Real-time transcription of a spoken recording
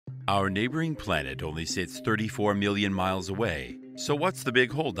Our neighboring planet only sits 34 million miles away, so what's the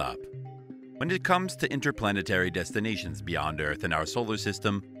big holdup? When it comes to interplanetary destinations beyond Earth and our solar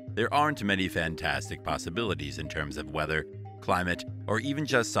system, there aren't many fantastic possibilities in terms of weather, climate, or even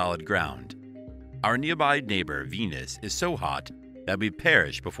just solid ground. Our nearby neighbor, Venus, is so hot that we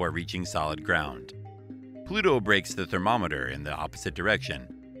perish before reaching solid ground. Pluto breaks the thermometer in the opposite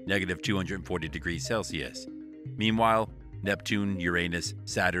direction, negative 240 degrees Celsius. Meanwhile, Neptune, Uranus,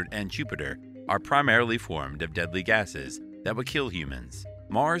 Saturn, and Jupiter are primarily formed of deadly gases that would kill humans.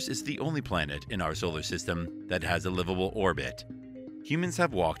 Mars is the only planet in our solar system that has a livable orbit. Humans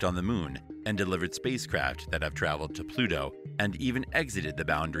have walked on the Moon and delivered spacecraft that have traveled to Pluto and even exited the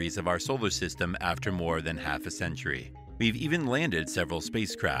boundaries of our solar system after more than half a century. We've even landed several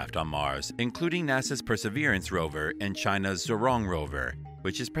spacecraft on Mars, including NASA's Perseverance rover and China's Zhurong rover,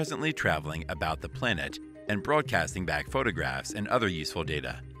 which is presently traveling about the planet and broadcasting back photographs and other useful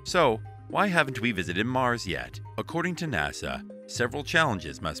data. So, why haven't we visited Mars yet? According to NASA, several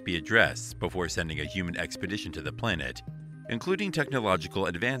challenges must be addressed before sending a human expedition to the planet, including technological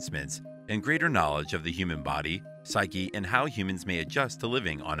advancements and greater knowledge of the human body, psyche, and how humans may adjust to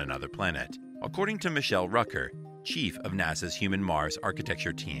living on another planet. According to Michelle Rucker, chief of NASA's Human Mars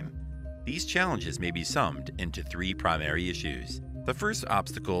Architecture team, these challenges may be summed into three primary issues. The first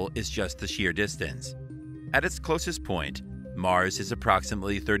obstacle is just the sheer distance. At its closest point, Mars is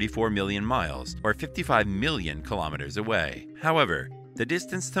approximately 34 million miles, or 55 million kilometers away. However, the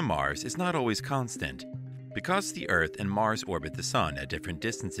distance to Mars is not always constant. Because the Earth and Mars orbit the Sun at different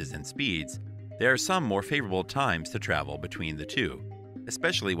distances and speeds, there are some more favorable times to travel between the two,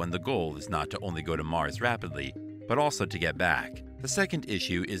 especially when the goal is not to only go to Mars rapidly, but also to get back. The second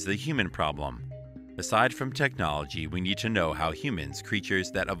issue is the human problem. Aside from technology, we need to know how humans,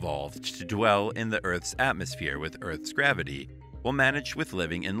 creatures that evolved to dwell in the Earth's atmosphere with Earth's gravity, will manage with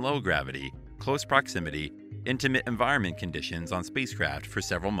living in low gravity, close proximity, intimate environment conditions on spacecraft for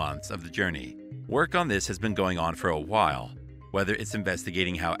several months of the journey. Work on this has been going on for a while, whether it's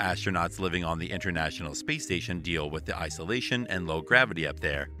investigating how astronauts living on the International Space Station deal with the isolation and low gravity up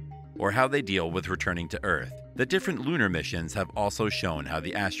there, or how they deal with returning to Earth. The different lunar missions have also shown how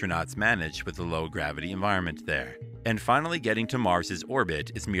the astronauts manage with the low gravity environment there. And finally, getting to Mars's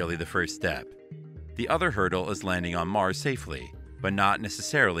orbit is merely the first step. The other hurdle is landing on Mars safely, but not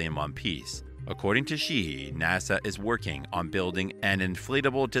necessarily in one piece. According to Sheehy, NASA is working on building an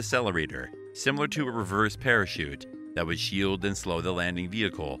inflatable decelerator, similar to a reverse parachute, that would shield and slow the landing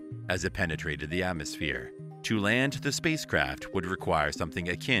vehicle as it penetrated the atmosphere. To land the spacecraft would require something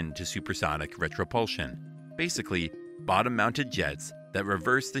akin to supersonic retropulsion, basically bottom-mounted jets that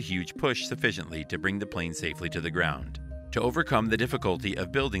reverse the huge push sufficiently to bring the plane safely to the ground. To overcome the difficulty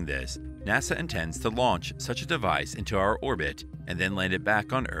of building this, NASA intends to launch such a device into our orbit and then land it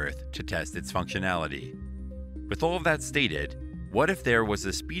back on Earth to test its functionality. With all of that stated, what if there was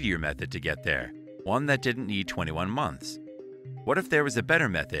a speedier method to get there, one that didn't need 21 months? What if there was a better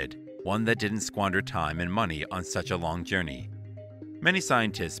method, one that didn't squander time and money on such a long journey? Many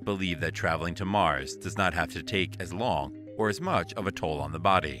scientists believe that traveling to Mars does not have to take as long or as much of a toll on the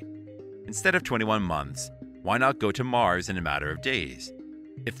body. Instead of 21 months, why not go to Mars in a matter of days?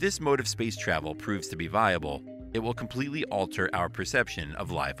 If this mode of space travel proves to be viable, it will completely alter our perception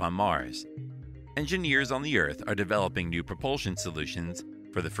of life on Mars. Engineers on the Earth are developing new propulsion solutions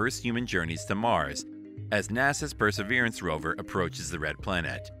for the first human journeys to Mars as NASA's Perseverance rover approaches the red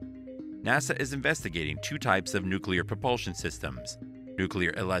planet. NASA is investigating two types of nuclear propulsion systems: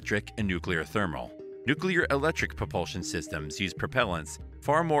 nuclear electric and nuclear thermal. Nuclear electric propulsion systems use propellants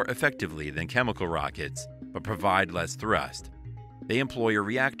far more effectively than chemical rockets, but provide less thrust. They employ a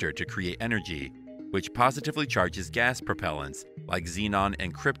reactor to create energy, which positively charges gas propellants like xenon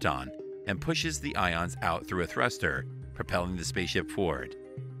and krypton and pushes the ions out through a thruster, propelling the spaceship forward.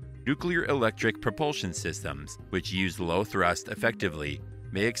 Nuclear electric propulsion systems, which use low thrust effectively,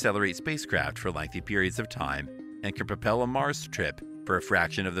 may accelerate spacecraft for lengthy periods of time and can propel a Mars trip for a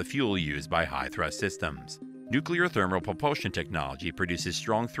fraction of the fuel used by high-thrust systems. Nuclear thermal propulsion technology produces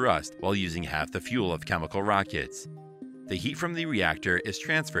strong thrust while using half the fuel of chemical rockets. The heat from the reactor is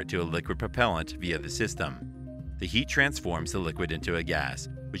transferred to a liquid propellant via the system. The heat transforms the liquid into a gas,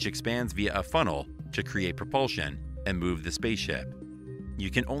 which expands via a funnel to create propulsion and move the spaceship. You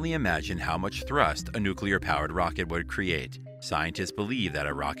can only imagine how much thrust a nuclear-powered rocket would create. Scientists believe that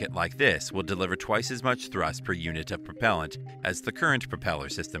a rocket like this will deliver twice as much thrust per unit of propellant as the current propeller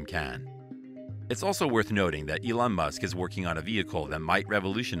system can. It's also worth noting that Elon Musk is working on a vehicle that might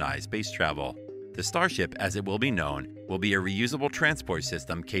revolutionize space travel. The Starship, as it will be known, will be a reusable transport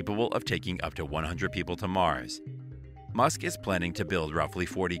system capable of taking up to 100 people to Mars. Musk is planning to build roughly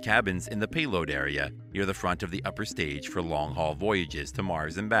 40 cabins in the payload area near the front of the upper stage for long-haul voyages to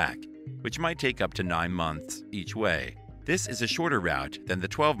Mars and back, which might take up to 9 months each way. This is a shorter route than the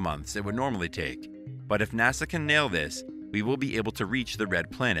 12 months it would normally take, but if NASA can nail this, we will be able to reach the red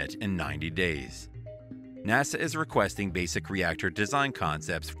planet in 90 days. NASA is requesting basic reactor design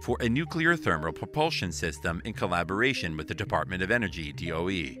concepts for a nuclear thermal propulsion system in collaboration with the Department of Energy,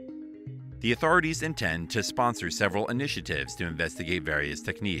 DOE. The authorities intend to sponsor several initiatives to investigate various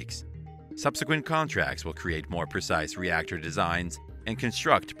techniques. Subsequent contracts will create more precise reactor designs and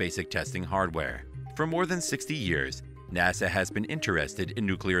construct basic testing hardware. For more than 60 years, NASA has been interested in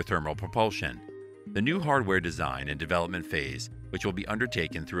nuclear thermal propulsion. The new hardware design and development phase, which will be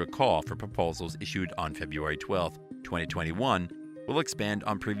undertaken through a call for proposals issued on February 12, 2021, will expand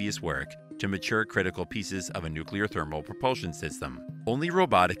on previous work to mature critical pieces of a nuclear thermal propulsion system. Only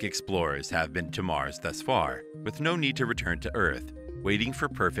robotic explorers have been to Mars thus far, with no need to return to Earth. Waiting for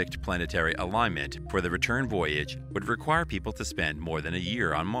perfect planetary alignment for the return voyage would require people to spend more than a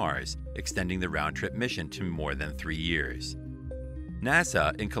year on Mars, extending the round-trip mission to more than 3 years.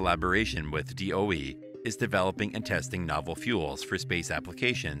 NASA, in collaboration with DOE, is developing and testing novel fuels for space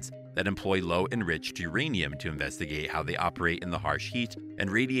applications that employ low-enriched uranium to investigate how they operate in the harsh heat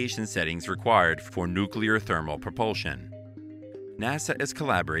and radiation settings required for nuclear thermal propulsion. NASA is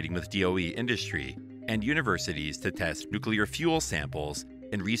collaborating with DOE industry and universities to test nuclear fuel samples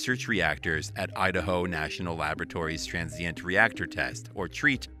in research reactors at Idaho National Laboratory's Transient Reactor Test, or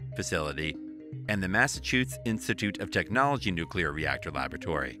TREAT, facility and the Massachusetts Institute of Technology Nuclear Reactor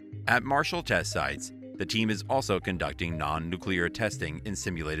Laboratory. At Marshall test sites, the team is also conducting non-nuclear testing in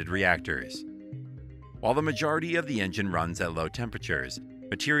simulated reactors. While the majority of the engine runs at low temperatures,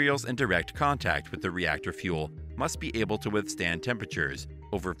 materials in direct contact with the reactor fuel must be able to withstand temperatures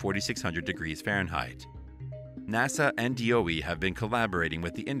over 4,600 degrees Fahrenheit. NASA and DOE have been collaborating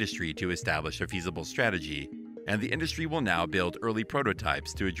with the industry to establish a feasible strategy, and the industry will now build early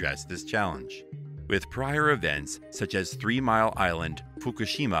prototypes to address this challenge. With prior events such as 3 Mile Island,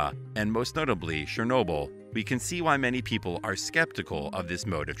 Fukushima, and most notably Chernobyl, we can see why many people are skeptical of this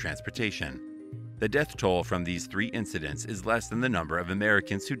mode of transportation. The death toll from these 3 incidents is less than the number of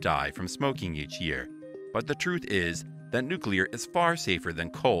Americans who die from smoking each year. But the truth is that nuclear is far safer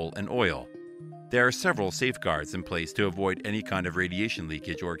than coal and oil. There are several safeguards in place to avoid any kind of radiation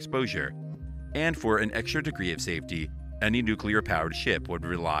leakage or exposure. And for an extra degree of safety, any nuclear-powered ship would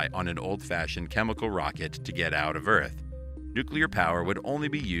rely on an old-fashioned chemical rocket to get out of Earth. Nuclear power would only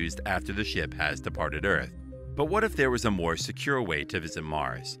be used after the ship has departed Earth. But what if there was a more secure way to visit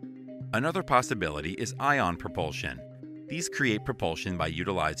Mars? Another possibility is ion propulsion. These create propulsion by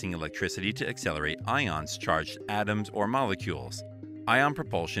utilizing electricity to accelerate ions-charged atoms or molecules. Ion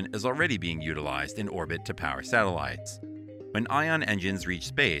propulsion is already being utilized in orbit to power satellites. When ion engines reach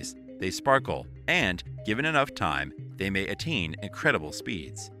space, they sparkle, and, given enough time, they may attain incredible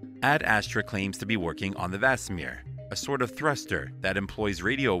speeds. Ad Astra claims to be working on the Vasimir, a sort of thruster that employs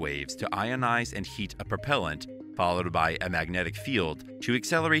radio waves to ionize and heat a propellant, followed by a magnetic field to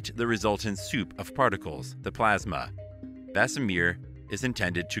accelerate the resultant soup of particles, the plasma. Vasimir is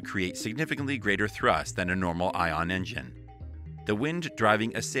intended to create significantly greater thrust than a normal ion engine. The wind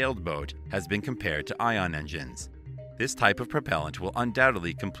driving a sailboat has been compared to ion engines. This type of propellant will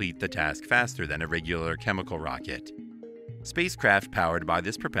undoubtedly complete the task faster than a regular chemical rocket. Spacecraft powered by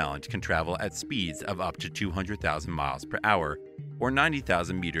this propellant can travel at speeds of up to 200,000 miles per hour, or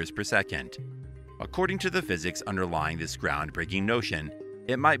 90,000 meters per second. According to the physics underlying this groundbreaking notion,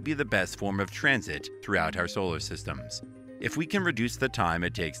 it might be the best form of transit throughout our solar systems. If we can reduce the time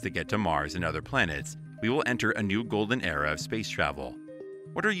it takes to get to Mars and other planets, we will enter a new golden era of space travel.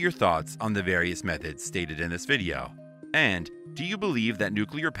 What are your thoughts on the various methods stated in this video? And do you believe that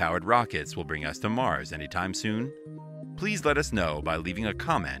nuclear-powered rockets will bring us to Mars anytime soon? Please let us know by leaving a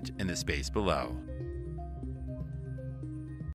comment in the space below.